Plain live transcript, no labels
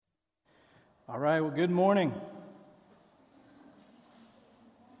All right, well, good morning.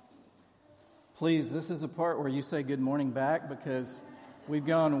 Please, this is the part where you say good morning back because we've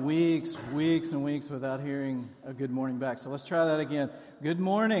gone weeks and weeks without hearing a good morning back. So let's try that again. Good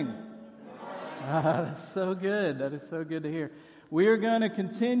morning. That's so good. That is so good to hear. We are going to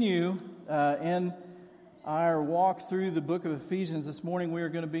continue in our walk through the book of Ephesians. This morning we are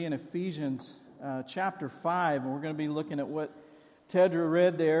going to be in Ephesians chapter 5, and we're going to be looking at what Tedra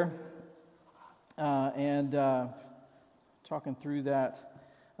read there. And talking through that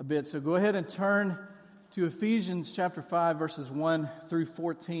a bit. So go ahead and turn to Ephesians chapter 5, verses 1 through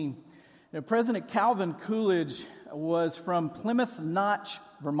 14. Now, President Calvin Coolidge was from Plymouth Notch,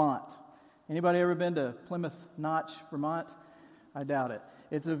 Vermont. Anybody ever been to Plymouth Notch, Vermont? I doubt it.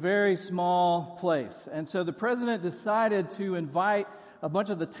 It's a very small place. And so the president decided to invite a bunch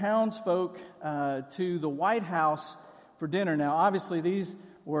of the townsfolk to the White House for dinner. Now, obviously, these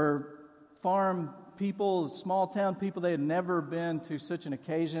were farm people, small town people. They had never been to such an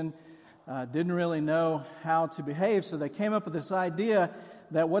occasion, didn't really know how to behave. So they came up with this idea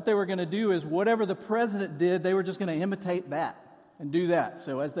that what they were going to do is whatever the president did, they were just going to imitate that and do that.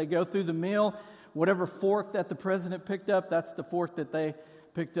 So as they go through the meal, whatever fork that the president picked up, that's the fork that they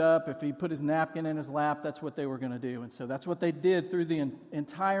picked up. If he put his napkin in his lap, that's what they were going to do. And so that's what they did through the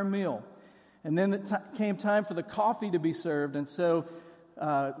entire meal. And then it came time for the coffee to be served. And so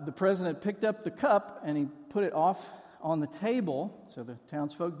the president picked up the cup and he put it off on the table. So the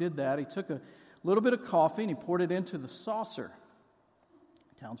townsfolk did that. He took a little bit of coffee and he poured it into the saucer.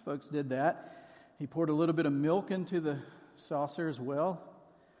 The townsfolk did that. He poured a little bit of milk into the saucer as well.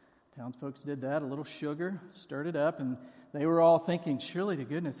 Townsfolk did that. A little sugar, stirred it up, and they were all thinking, surely to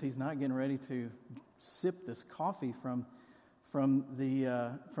goodness he's not getting ready to sip this coffee from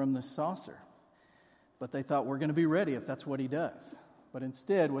the saucer. But they thought, we're going to be ready if that's what he does. But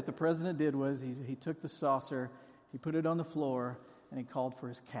instead, what the president did was he took the saucer, he put it on the floor, and he called for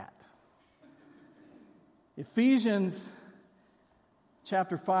his cat. Ephesians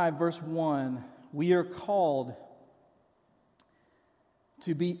chapter 5, verse 1, we are called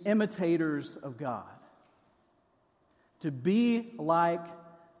to be imitators of God, to be like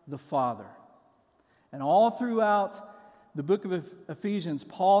the Father. And all throughout the book of Ephesians,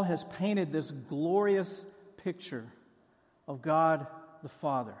 Paul has painted this glorious picture of God the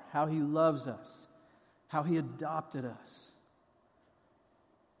Father, how He loves us, how He adopted us.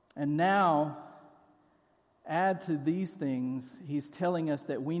 And now, add to these things, he's telling us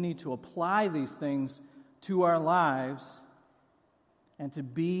that we need to apply these things to our lives and to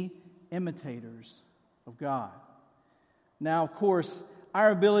be imitators of God. Now, of course,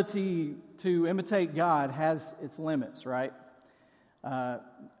 our ability to imitate God has its limits, right?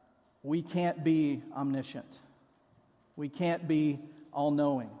 We can't be omniscient. We can't be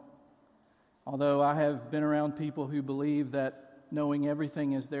all-knowing. Although I have been around people who believe that knowing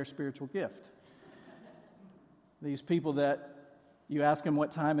everything is their spiritual gift. These people that you ask them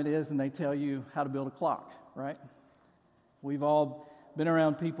what time it is and they tell you how to build a clock, right? We've all been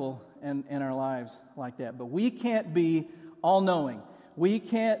around people in our lives like that. But we can't be all-knowing. We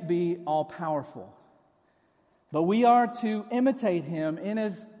can't be all-powerful. But we are to imitate Him in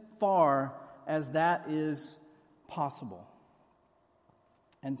as far as that is possible.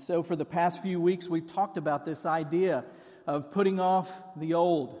 And so for the past few weeks, we've talked about this idea of putting off the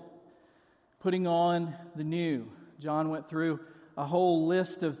old, putting on the new. John went through a whole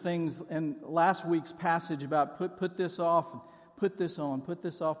list of things in last week's passage about put this off, put this on, put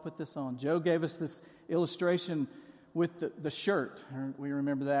this off, put this on. Joe gave us this illustration with the shirt. We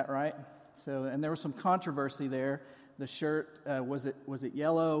remember that, right? So, and there was some controversy there. The shirt, was it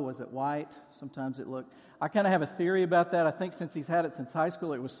yellow? Was it white? Sometimes it looked... I kind of have a theory about that. I think since he's had it since high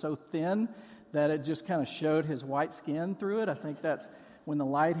school, it was so thin that it just kind of showed his white skin through it. I think that's when the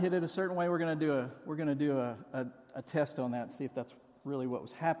light hit it a certain way. We're going to do a test on that and see if that's really what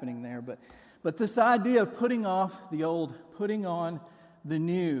was happening there. But this idea of putting off the old, putting on the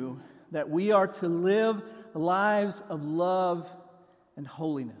new, that we are to live lives of love and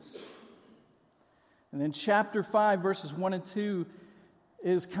holiness. And then chapter 5, verses 1 and 2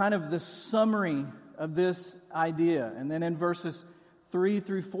 is kind of the summary of this idea. And then in verses 3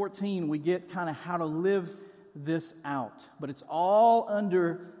 through 14, we get kind of how to live this out. But it's all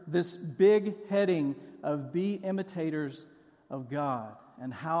under this big heading of be imitators of God.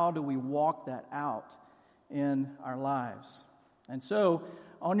 And how do we walk that out in our lives? And so,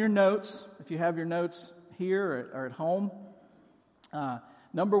 on your notes, if you have your notes here or at home,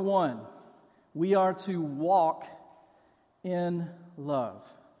 number 1, we are to walk in love.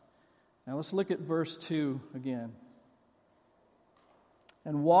 Now let's look at verse 2 again.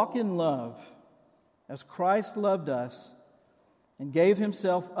 And walk in love as Christ loved us and gave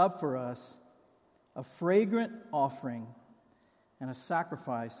himself up for us, a fragrant offering and a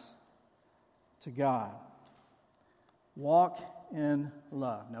sacrifice to God. Walk in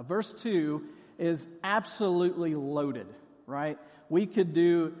love. Now, verse 2 is absolutely loaded, right? We could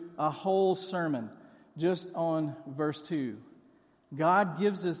do a whole sermon just on verse 2. God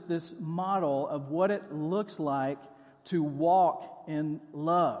gives us this model of what it looks like to walk in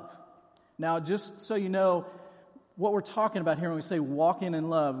love. Now, just so you know what we're talking about here when we say walking in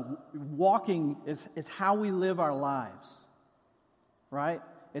love, walking is how we live our lives, right?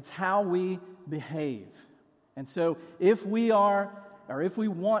 It's how we behave. And so if we are, or if we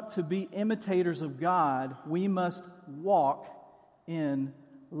want to be imitators of God, we must walk in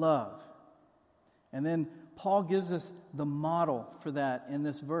love. And then Paul gives us the model for that in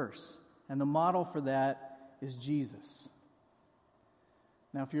this verse. And the model for that is Jesus.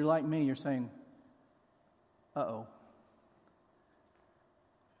 Now, if you're like me, you're saying, uh-oh.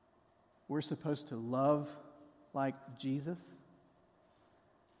 We're supposed to love like Jesus?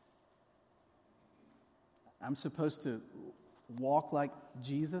 I'm supposed to walk like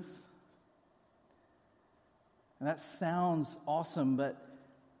Jesus? And that sounds awesome, but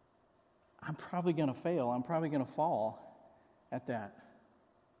I'm probably going to fail. I'm probably going to fall at that.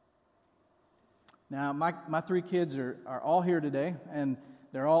 Now, my three kids are all here today, and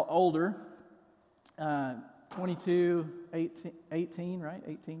they're all older. 22, 18, right?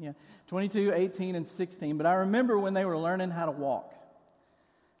 18, yeah. 22, 18, and 16. But I remember when they were learning how to walk.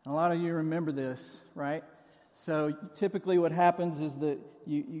 And a lot of you remember this, right? So typically what happens is that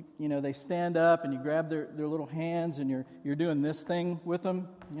you know, they stand up and you grab their little hands and you're doing this thing with them,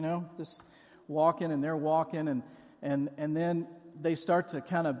 you know, just walking, and they're walking, and then they start to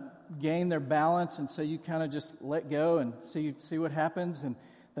kind of gain their balance, and so you kind of just let go and see what happens, and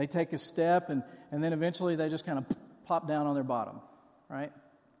they take a step, and then eventually they just kind of pop down on their bottom, right?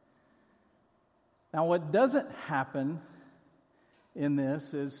 Now, what doesn't happen in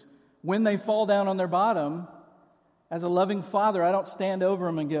this is when they fall down on their bottom, as a loving father, I don't stand over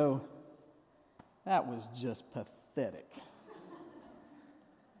them and go, that was just pathetic.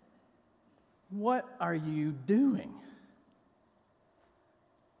 What are you doing?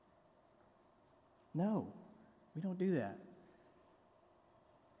 No, we don't do that.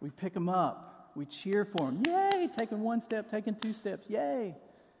 We pick them up. We cheer for them. Yay! Taking one step, taking two steps. Yay!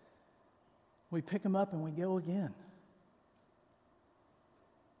 We pick them up and we go again.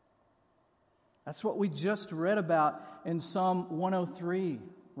 That's what we just read about in Psalm 103,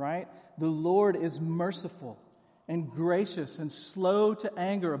 right? The Lord is merciful and gracious and slow to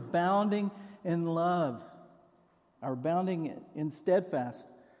anger, abounding in love, or abounding in steadfast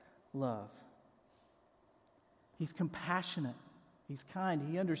love. He's compassionate. He's kind.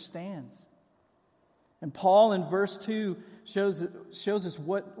 He understands. And Paul in verse 2 shows us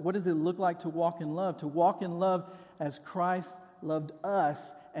what does it look like to walk in love. To walk in love as Christ loved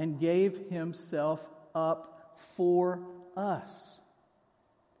us and gave himself up for us.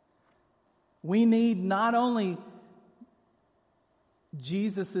 We need not only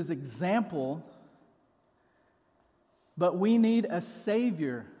Jesus' example, but we need a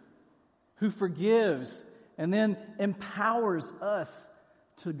Savior who forgives and then empowers us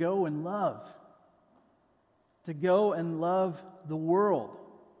to go and love. To go and love the world.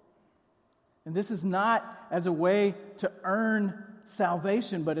 And this is not as a way to earn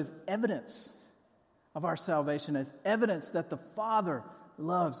salvation, but as evidence of our salvation, as evidence that the Father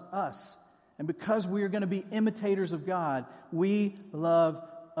loves us. And because we are going to be imitators of God, we love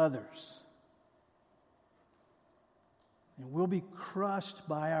others. And we'll be crushed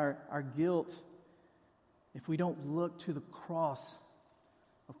by our guilt if we don't look to the cross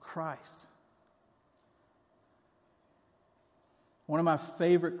of Christ. One of my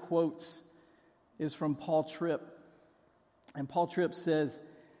favorite quotes is from Paul Tripp. And Paul Tripp says,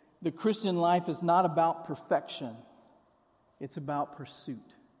 "The Christian life is not about perfection. It's about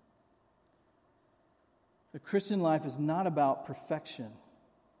pursuit." The Christian life is not about perfection.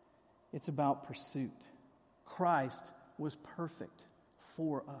 It's about pursuit. Christ was perfect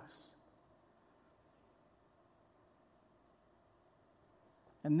for us.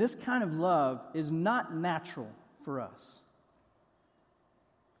 And this kind of love is not natural for us.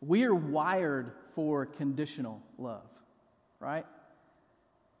 We are wired for conditional love, right?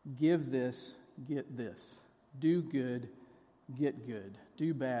 Give this, get this. Do good, get good.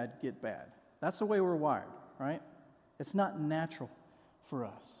 Do bad, get bad. That's the way we're wired, right? It's not natural for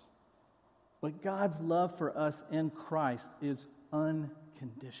us. But God's love for us in Christ is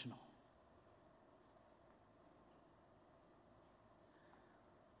unconditional.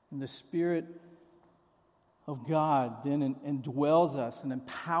 And the Spirit of God then indwells us and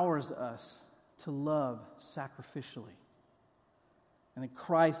empowers us to love sacrificially. And that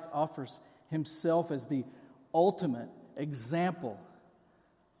Christ offers himself as the ultimate example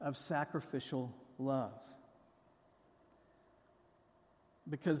of sacrificial love.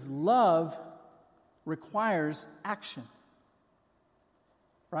 Because love requires action.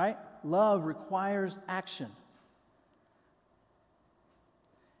 Right? Love requires action.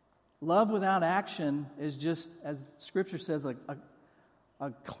 Love without action is just, as Scripture says, like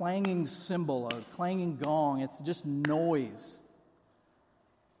a clanging cymbal, a clanging gong. It's just noise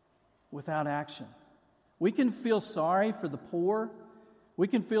without action. We can feel sorry for the poor. We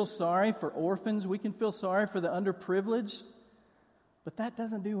can feel sorry for orphans. We can feel sorry for the underprivileged. But that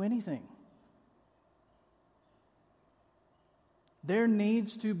doesn't do anything. There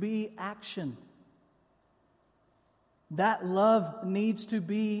needs to be action. That love needs to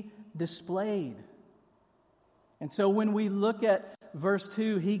be displayed. And so when we look at verse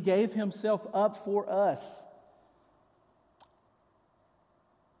 2, he gave himself up for us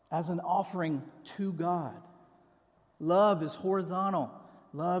as an offering to God. Love is horizontal.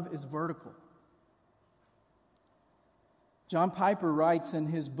 Love is vertical. John Piper writes in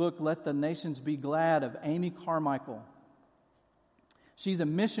his book, Let the Nations Be Glad, of Amy Carmichael. She's a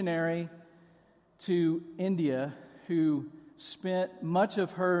missionary to India who spent much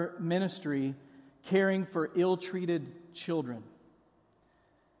of her ministry caring for ill-treated children.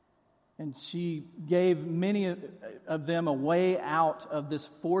 And she gave many of them a way out of this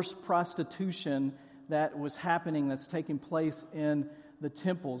forced prostitution that was happening, that's taking place in the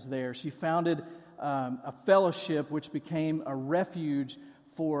temples there. She founded a fellowship which became a refuge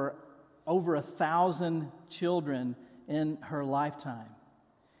for over 1,000 children in her lifetime.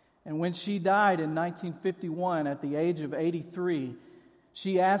 And when she died in 1951 at the age of 83,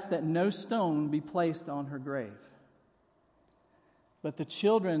 she asked that no stone be placed on her grave. But the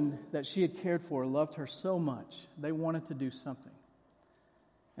children that she had cared for loved her so much, they wanted to do something.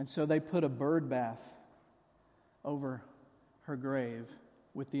 And so they put a bird bath over her grave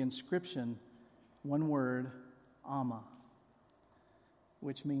with the inscription, one word, Amma,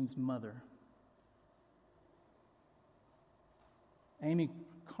 which means mother. Amy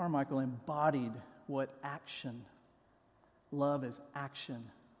Carmichael embodied what action, love as action,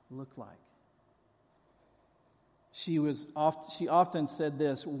 looked like. She often said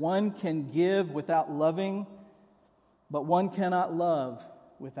this, one can give without loving, but one cannot love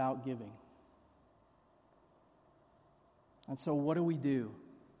without giving. And so what do we do?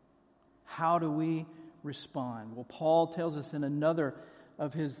 How do we respond? Well, Paul tells us in another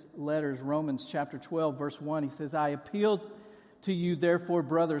of his letters, Romans chapter 12, verse 1, he says, I appeal to you, therefore,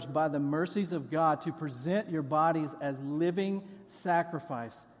 brothers, by the mercies of God, to present your bodies as a living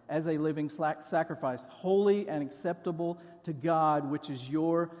sacrifice, holy and acceptable to God, which is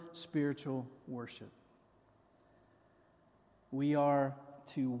your spiritual worship. We are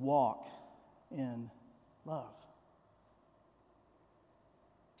to walk in love.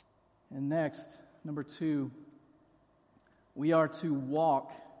 And next, number 2, we are to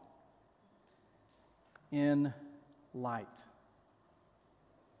walk in light.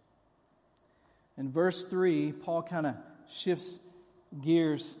 In verse 3, Paul kind of shifts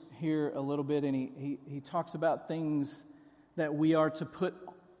gears here a little bit, and he talks about things that we are to put,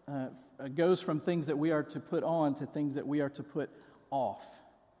 goes from things that we are to put on to things that we are to put off.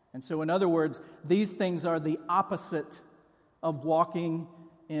 And so, in other words, these things are the opposite of walking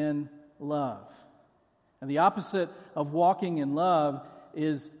in love. And the opposite of walking in love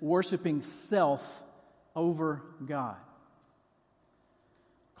is worshiping self over God.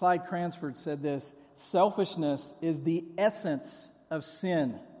 Clyde Cransford said this, selfishness is the essence of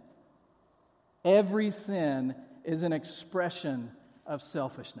sin. Every sin is an expression of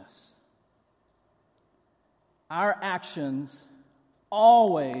selfishness. Our actions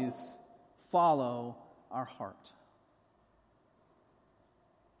always follow our heart.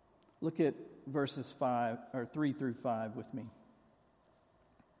 Look at verses 3 through 5 with me.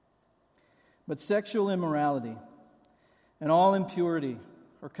 But sexual immorality and all impurity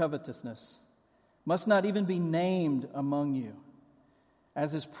or covetousness must not even be named among you,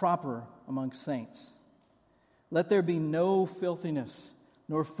 as is proper among saints. Let there be no filthiness,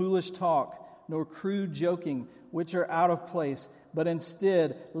 nor foolish talk, nor crude joking, which are out of place, but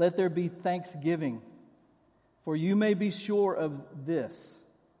instead let there be thanksgiving. For you may be sure of this,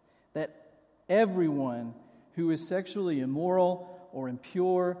 that everyone who is sexually immoral or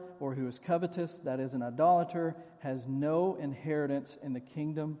impure or who is covetous, that is an idolater, has no inheritance in the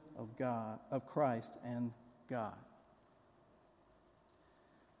kingdom of God, of Christ and God.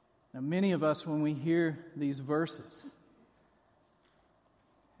 Now, many of us, when we hear these verses,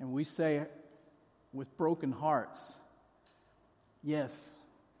 and we say with broken hearts, yes,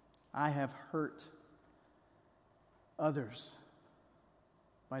 I have hurt others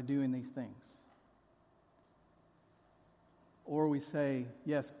by doing these things. Or we say,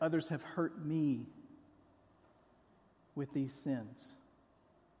 yes, others have hurt me with these sins.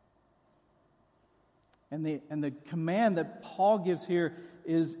 And the command that Paul gives here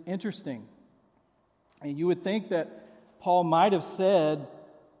is interesting. And you would think that Paul might have said,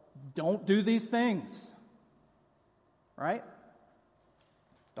 don't do these things. Right?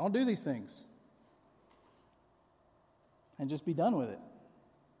 Don't do these things. And just be done with it.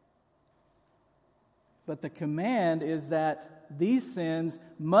 But the command is that these sins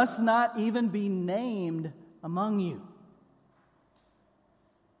must not even be named among you.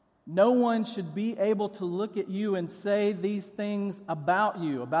 No one should be able to look at you and say these things about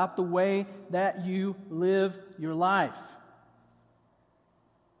you, about the way that you live your life.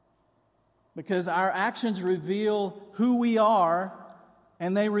 Because our actions reveal who we are,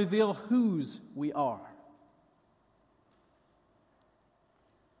 and they reveal whose we are.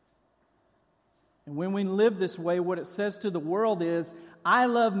 And when we live this way, what it says to the world is, I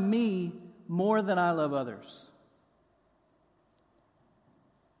love me more than I love others.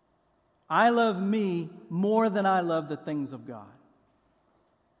 I love me more than I love the things of God.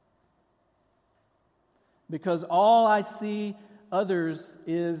 Because all I see others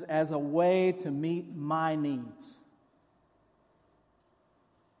is as a way to meet my needs.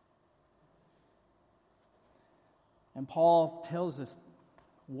 And Paul tells us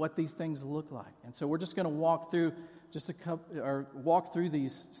what these things look like. And so we're just going to walk through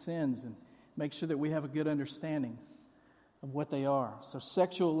these sins and make sure that we have a good understanding of what they are. So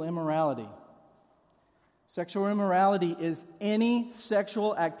sexual immorality. Sexual immorality is any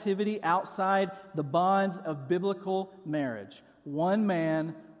sexual activity outside the bonds of biblical marriage. One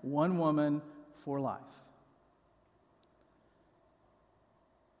man, one woman for life.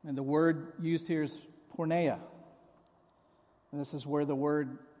 And the word used here is porneia. And this is where the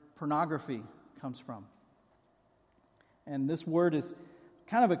word pornography comes from. And this word is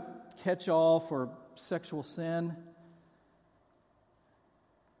kind of a catch-all for sexual sin.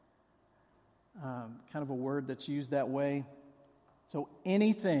 Kind of a word that's used that way. So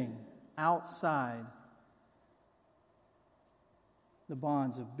anything outside the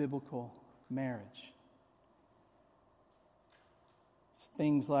bonds of biblical marriage. It's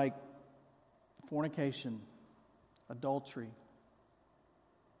things like fornication, adultery,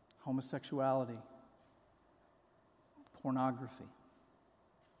 homosexuality, pornography.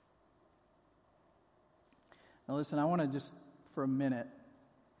 Now listen, I want to just for a minute,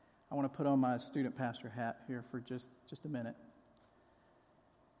 I want to put on my student pastor hat here for just a minute.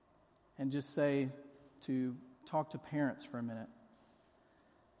 And just talk to parents for a minute.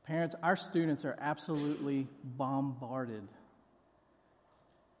 Parents, our students are absolutely bombarded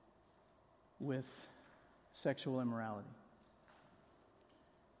with sexual immorality.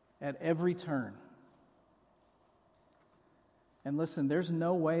 At every turn. And listen, there's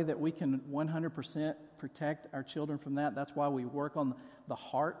no way that we can 100% protect our children from that. That's why we work on the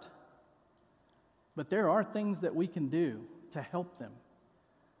heart. But there are things that we can do to help them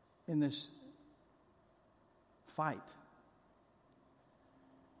in this fight.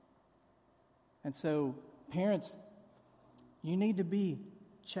 And so, parents, you need to be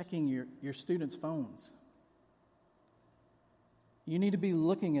checking your students' phones. You need to be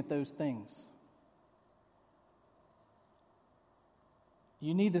looking at those things.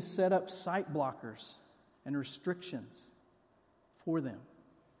 You need to set up site blockers and restrictions for them.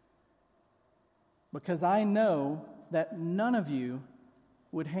 Because I know that none of you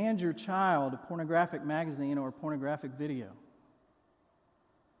would hand your child a pornographic magazine or a pornographic video.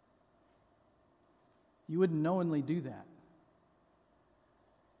 You wouldn't knowingly do that.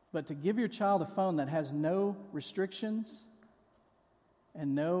 But to give your child a phone that has no restrictions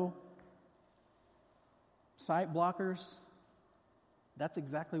and no site blockers, that's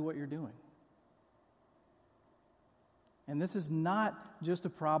exactly what you're doing. And this is not just a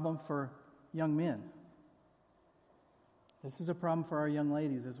problem for young men. This is a problem for our young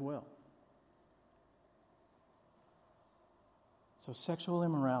ladies as well. So sexual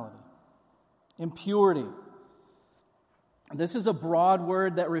immorality. Impurity. This is a broad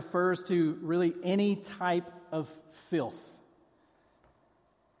word that refers to really any type of filth.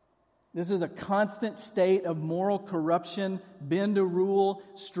 This is a constant state of moral corruption, bend a rule,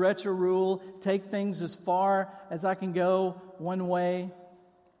 stretch a rule, take things as far as I can go one way,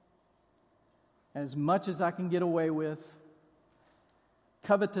 as much as I can get away with,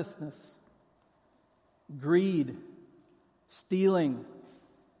 covetousness, greed, stealing,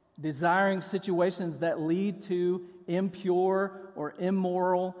 desiring situations that lead to impure or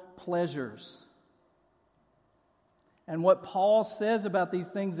immoral pleasures. And what Paul says about these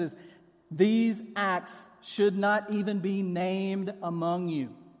things is these acts should not even be named among you.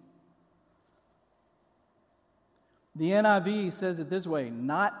 The NIV says it this way,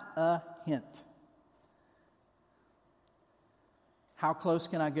 not a hint. How close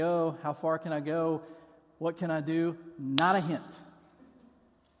can I go? How far can I go? What can I do? Not a hint.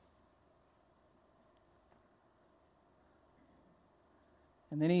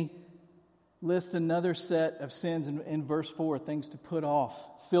 And then he lists another set of sins in verse 4, things to put off.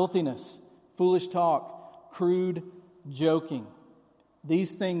 Filthiness, foolish talk, crude joking.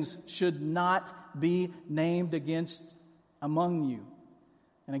 These things should not be named among you.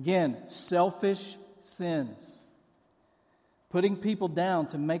 And again, selfish sins. Putting people down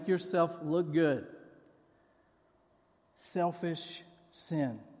to make yourself look good. Selfish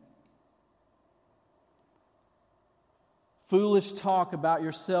sin. Foolish talk about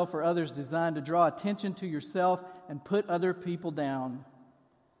yourself or others designed to draw attention to yourself and put other people down.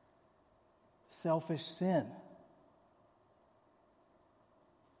 Selfish sin.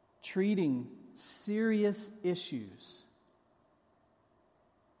 Treating serious issues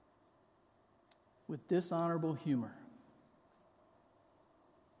with dishonorable humor.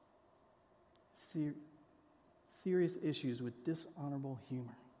 Serious issues with dishonorable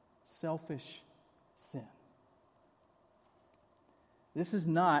humor. Selfish sin. This is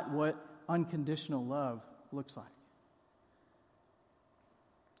not what unconditional love looks like.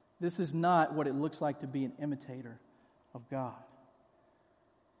 This is not what it looks like to be an imitator of God.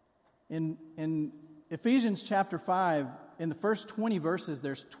 In Ephesians chapter 5, in the first 20 verses,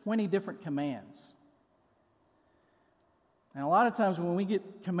 there's 20 different commands. And a lot of times when we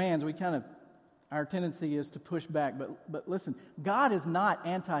get commands, our tendency is to push back. But listen, God is not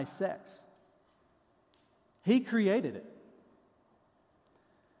anti-sex. He created it.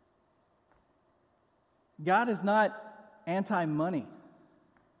 God is not anti-money,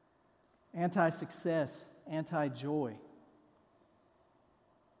 anti-success, anti-joy.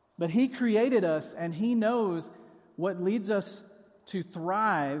 But He created us, and He knows what leads us to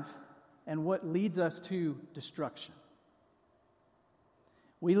thrive and what leads us to destruction.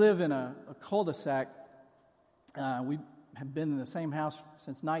 We live in a cul-de-sac. We have been in the same house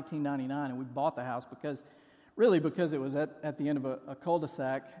since 1999, and we bought the house because it was at the end of a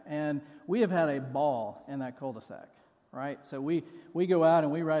cul-de-sac, and we have had a ball in that cul-de-sac, right? So we go out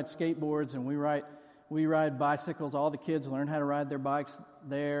and we ride skateboards and we ride bicycles. All the kids learn how to ride their bikes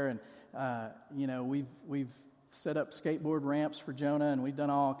there, and we've set up skateboard ramps for Jonah, and we've done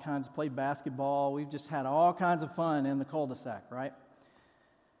all kinds, played basketball. We've just had all kinds of fun in the cul-de-sac, right?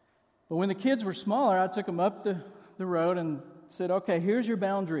 But when the kids were smaller, I took them up the road and said, okay, here's your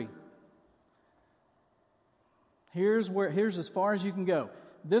boundary. Here's as far as you can go.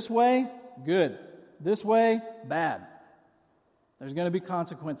 This way, good. This way, bad. There's going to be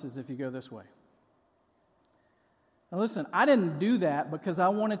consequences if you go this way. Now listen, I didn't do that because I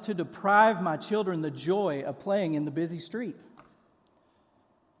wanted to deprive my children the joy of playing in the busy street.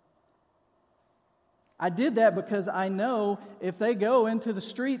 I did that because I know if they go into the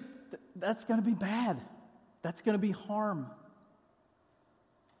street, that's going to be bad. That's going to be harm.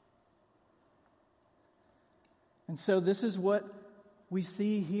 And so this is what we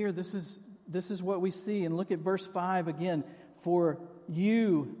see here. This is what we see. And look at verse 5 again. For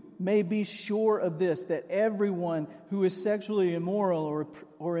you may be sure of this, that everyone who is sexually immoral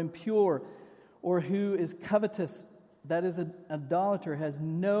or impure or who is covetous, that is an idolater, has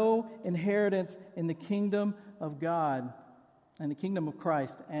no inheritance in the kingdom of God and the kingdom of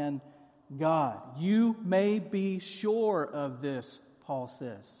Christ and God. You may be sure of this, Paul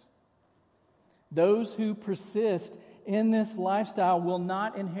says. Those who persist in this lifestyle will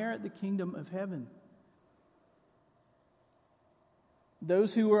not inherit the kingdom of heaven.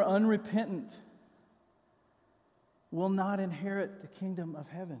 Those who are unrepentant will not inherit the kingdom of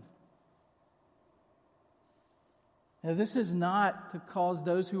heaven. Now, this is not to cause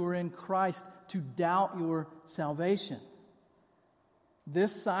those who are in Christ to doubt your salvation.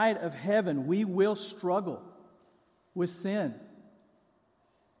 This side of heaven, we will struggle with sin.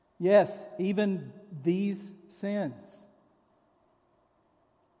 Yes, even these sins.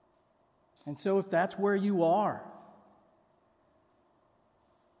 And so if that's where you are,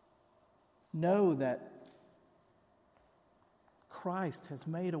 know that Christ has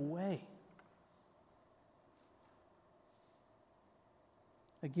made a way.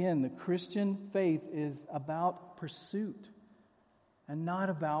 Again, the Christian faith is about pursuit and not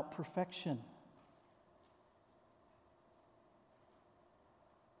about perfection.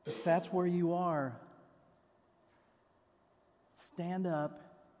 If that's where you are, stand up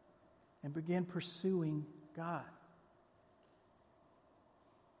and begin pursuing God.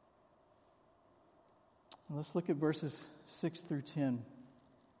 Let's look at verses 6 through 10.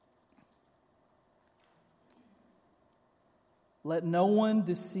 Let no one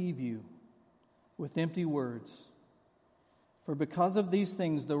deceive you with empty words, for because of these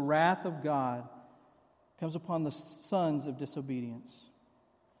things the wrath of God comes upon the sons of disobedience.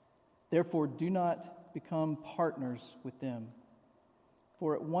 Therefore, do not become partners with them.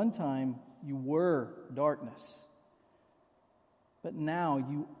 For at one time you were darkness, but now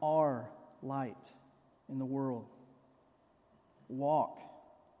you are light in the world. Walk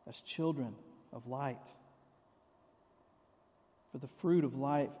as children of light. For the fruit of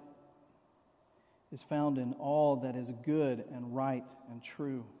life is found in all that is good and right and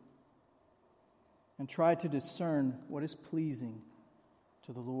true. And try to discern what is pleasing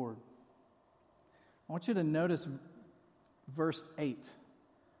to the Lord. I want you to notice verse 8.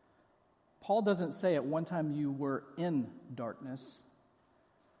 Paul doesn't say at one time you were in darkness.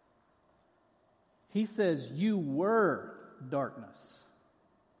 He says you were darkness.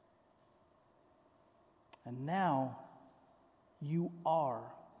 And now you are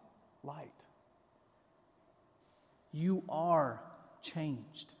light. You are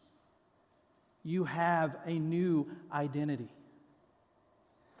changed. You have a new identity.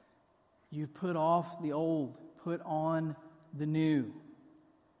 You've put off the old, put on the new.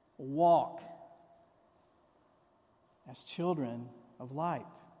 Walk as children of light.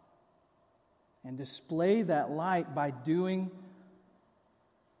 And display that light by doing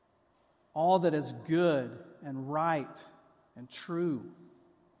all that is good and right and true.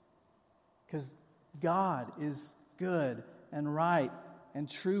 Because God is good and right and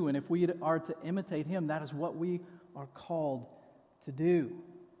true. And if we are to imitate Him, that is what we are called to do.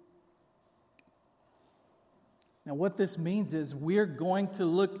 Now, what this means is we're going to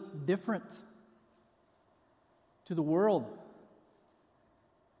look different to the world.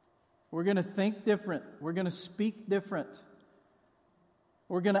 We're going to think different. We're going to speak different.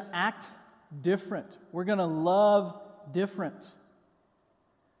 We're going to act different. We're going to love different.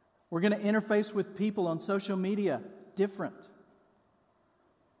 We're going to interface with people on social media different.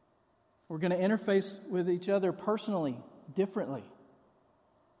 We're going to interface with each other personally differently.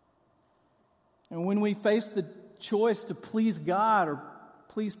 And when we face the choice to please God or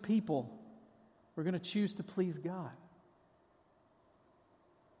please people, we're going to choose to please God.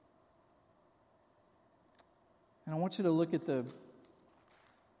 And I want you to look at the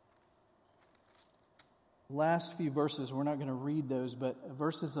last few verses. We're not going to read those, but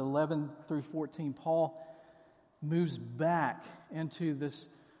verses 11 through 14, Paul moves back into this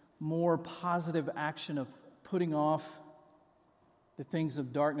more positive action of putting off the things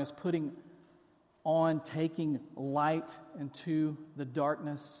of darkness, putting on taking light into the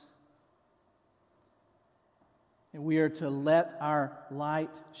darkness. And we are to let our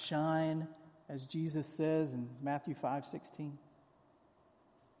light shine, as Jesus says in Matthew 5:16.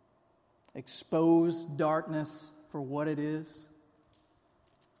 Expose darkness for what it is.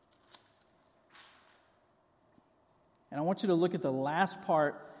 And I want you to look at the last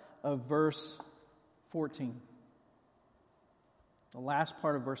part of verse 14. The last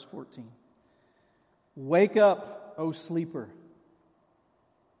part of verse 14. Wake up, O sleeper,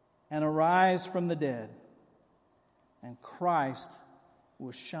 and arise from the dead, and Christ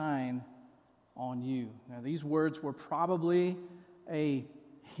will shine on you. Now, these words were probably a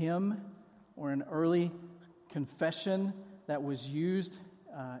hymn or an early confession that was used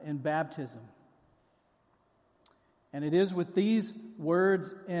in baptism. And it is with these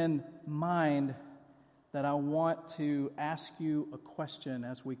words in mind that I want to ask you a question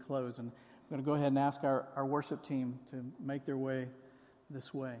as we close. And I'm going to go ahead and ask our worship team to make their way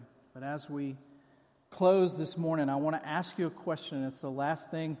this way. But as we close this morning, I want to ask you a question. It's the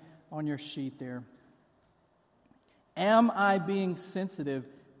last thing on your sheet there. Am I being sensitive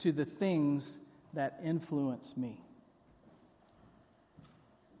to the things that influence me?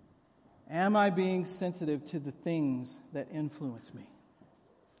 Am I being sensitive to the things that influence me?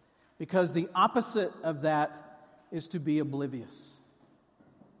 Because the opposite of that is to be oblivious.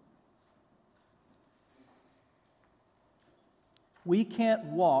 We can't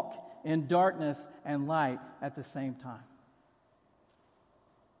walk in darkness and light at the same time.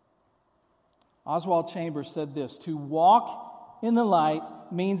 Oswald Chambers said this: to walk in the light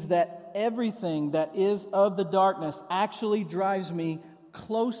means that everything that is of the darkness actually drives me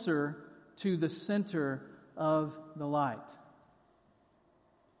closer to the center of the light.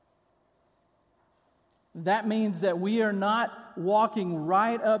 That means that we are not walking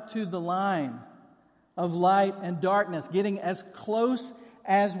right up to the line of light and darkness, getting as close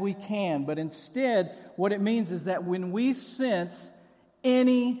as we can. But instead, what it means is that when we sense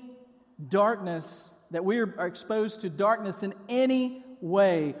any darkness, that we are exposed to darkness in any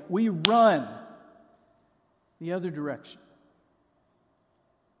way, we run the other direction,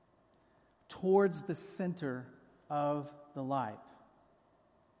 towards the center of the light.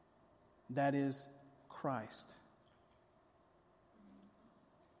 That is Christ.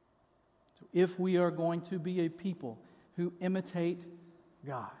 So if we are going to be a people who imitate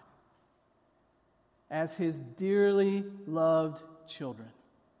God as His dearly loved children,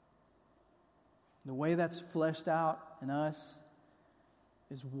 the way that's fleshed out in us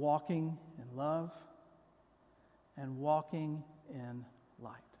is walking in love and walking in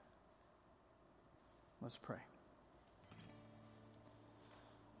light. Let's pray.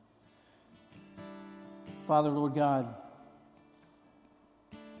 Father, Lord God,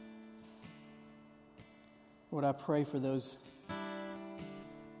 Lord, I pray for those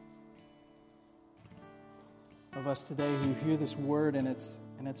of us today who hear this word, and it's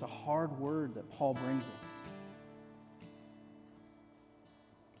a hard word that Paul brings us.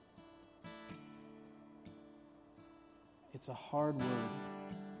 It's a hard word.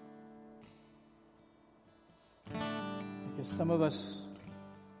 Because some of us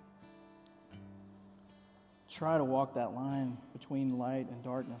try to walk that line between light and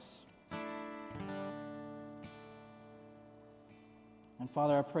darkness. And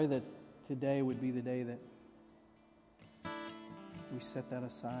Father, I pray that today would be the day that we set that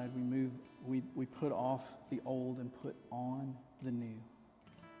aside. We put off the old and put on the new.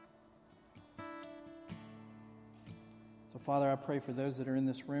 So Father, I pray for those that are in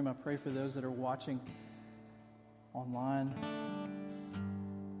this room. I pray for those that are watching online.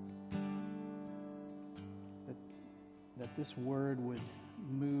 That this word would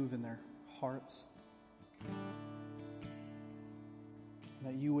move in their hearts.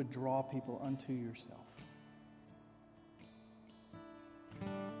 That you would draw people unto yourself.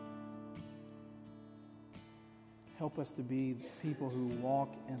 Help us to be people who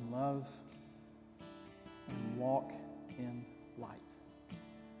walk in love and walk in light.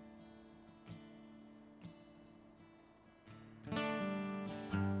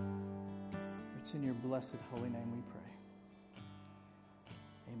 It's in your blessed holy name we pray.